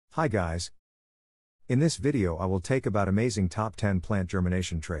Hi guys. In this video I will take about amazing top 10 plant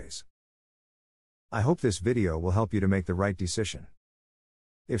germination trays. I hope this video will help you to make the right decision.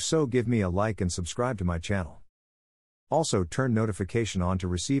 If so, give me a like and subscribe to my channel. Also turn notification on to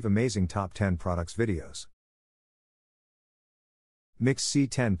receive amazing top 10 products videos. MIXC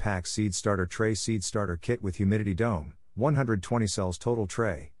 10 pack seed starter tray, seed starter kit with humidity dome, 120 cells total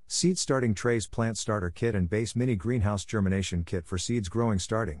tray, seed starting trays, plant starter kit and base mini greenhouse germination kit for seeds growing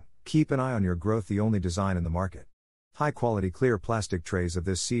starting. Keep an eye on your growth, the only design in the market. High quality clear plastic trays of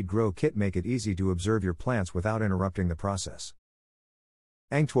this seed grow kit make it easy to observe your plants without interrupting the process.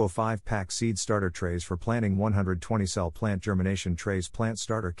 ANGTUO 5 pack seed starter trays for planting, 120 cell plant germination trays, plant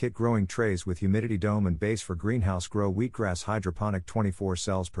starter kit growing trays with humidity dome and base for greenhouse grow wheatgrass hydroponic, 24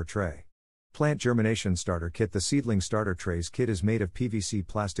 cells per tray. Plant germination starter kit. The Seedling starter trays kit is made of PVC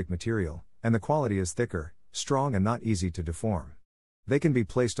plastic material, and the quality is thicker, strong and not easy to deform. They can be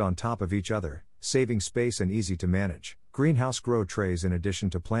placed on top of each other, saving space and easy to manage. Greenhouse grow trays. In addition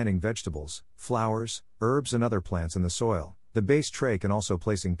to planting vegetables, flowers, herbs and other plants in the soil, the base tray can also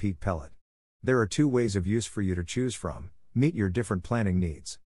placing peat pellet. There are two ways of use for you to choose from. Meet your different planting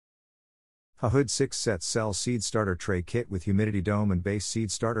needs. Hahood 6 set cell seed starter tray kit with humidity dome and base seed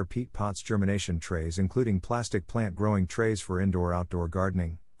starter peat pots germination trays, including plastic plant growing trays for indoor-outdoor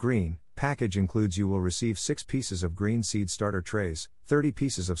gardening. Green package includes. You will receive 6 pieces of green seed starter trays, 30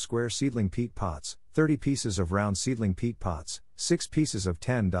 pieces of square seedling peat pots, 30 pieces of round seedling peat pots, 6 pieces of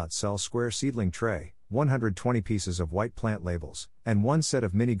 10-cell square seedling tray, 120 pieces of white plant labels, and 1 set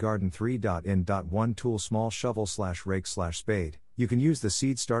of mini garden 3.in.1 tool, small shovel / rake / spade. You can use the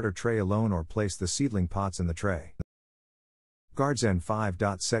seed starter tray alone or place the seedling pots in the tray. Gardzen 5.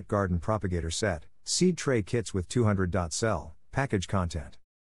 Set garden propagator set, seed tray kits with 200-cell package content.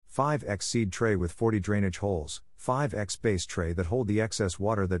 5x seed tray with 40 drainage holes, 5x base tray that hold the excess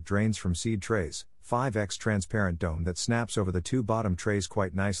water that drains from seed trays, 5x transparent dome that snaps over the 2 bottom trays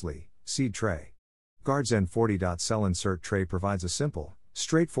quite nicely, seed tray. Gardzen 40. Cell insert tray provides a simple,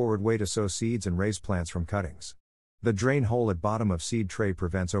 straightforward way to sow seeds and raise plants from cuttings. The drain hole at bottom of seed tray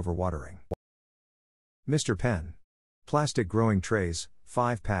prevents overwatering. Mr. Pen. Plastic growing trays,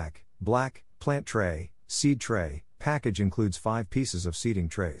 5-pack, black, plant tray, seed tray. Package includes 5 pieces of seeding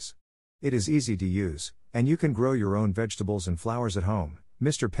trays. It is easy to use, and you can grow your own vegetables and flowers at home.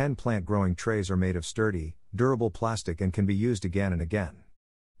 Mr. Pen plant growing trays are made of sturdy, durable plastic and can be used again and again.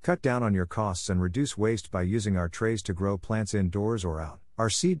 Cut down on your costs and reduce waste by using our trays to grow plants indoors or out. Our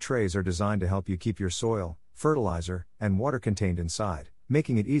seed trays are designed to help you keep your soil, fertilizer, and water contained inside,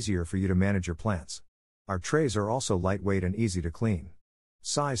 making it easier for you to manage your plants. Our trays are also lightweight and easy to clean.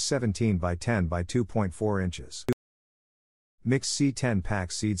 Size 17 by 10 by 2.4 inches. MIXC 10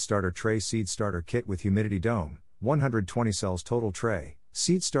 pack seed starter tray, seed starter kit with humidity dome, 120 cells total tray,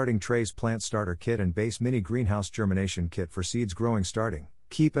 seed starting trays, plant starter kit and base mini greenhouse germination kit for seeds growing starting.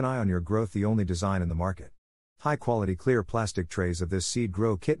 Keep an eye on your growth, the only design in the market. High quality clear plastic trays of this seed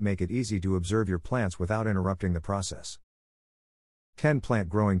grow kit make it easy to observe your plants without interrupting the process. 10 plant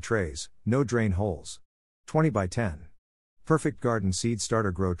growing trays, no drain holes. 20 by 10. Perfect garden seed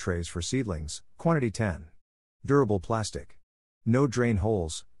starter grow trays for seedlings, quantity 10. Durable plastic. No drain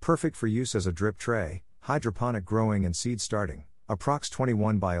holes, perfect for use as a drip tray, hydroponic growing and seed starting, approx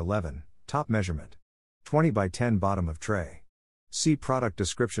 21 by 11, top measurement. 20 by 10 bottom of tray. See product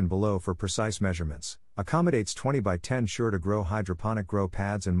description below for precise measurements. Accommodates 20 by 10, sure to grow hydroponic grow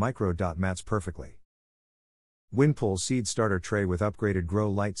pads and micro dot mats perfectly. Winpull seed starter tray with upgraded grow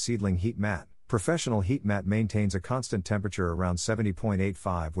light seedling heat mat. Professional heat mat maintains a constant temperature around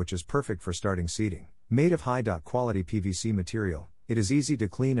 70.85, which is perfect for starting seeding. Made of high-quality PVC material, it is easy to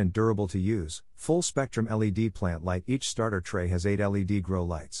clean and durable to use. Full spectrum LED plant light. Each starter tray has 8 LED grow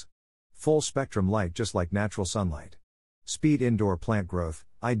lights. Full spectrum light just like natural sunlight. Speed indoor plant growth,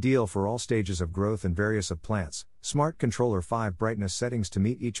 ideal for all stages of growth and various of plants. Smart controller 5 brightness settings to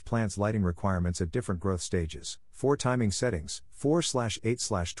meet each plant's lighting requirements at different growth stages. 4 timing settings,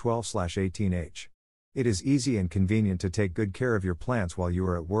 4/8/12/18H. It is easy and convenient to take good care of your plants while you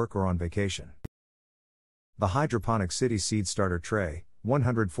are at work or on vacation. The Hydroponic City seed starter tray,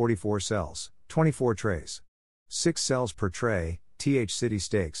 144 cells, 24 trays. 6 cells per tray, TH City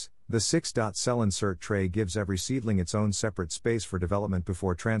stakes. The 6-cell insert tray gives every seedling its own separate space for development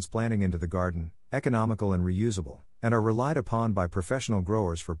before transplanting into the garden, economical and reusable, and are relied upon by professional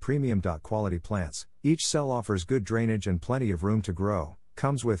growers for premium quality plants. Each cell offers good drainage and plenty of room to grow.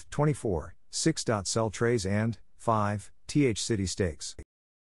 Comes with 24 6-cell trays and 5 TH City stakes.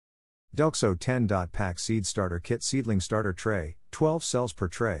 Delxo 10 pack seed starter kit seedling starter tray, 12 cells per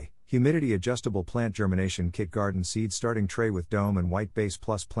tray, Humidity adjustable plant germination kit, Gardzen seed starting tray with dome and white base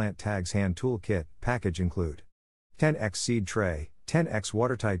plus plant tags, hand tool kit. Package include 10x seed tray, 10x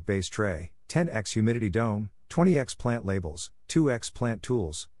watertight base tray, 10x humidity dome, 20x plant labels, 2x plant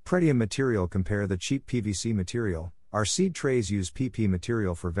tools. Premium material. Compare the cheap PVC material. Our seed trays use PP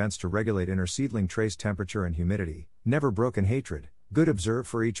material for vents to regulate inner seedling trays temperature and humidity. Never broken. Hatred. Good. Observe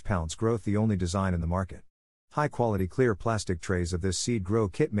for each pound's growth. The only design in the market. High quality clear plastic trays of this seed grow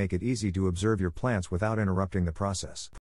kit make it easy to observe your plants without interrupting the process.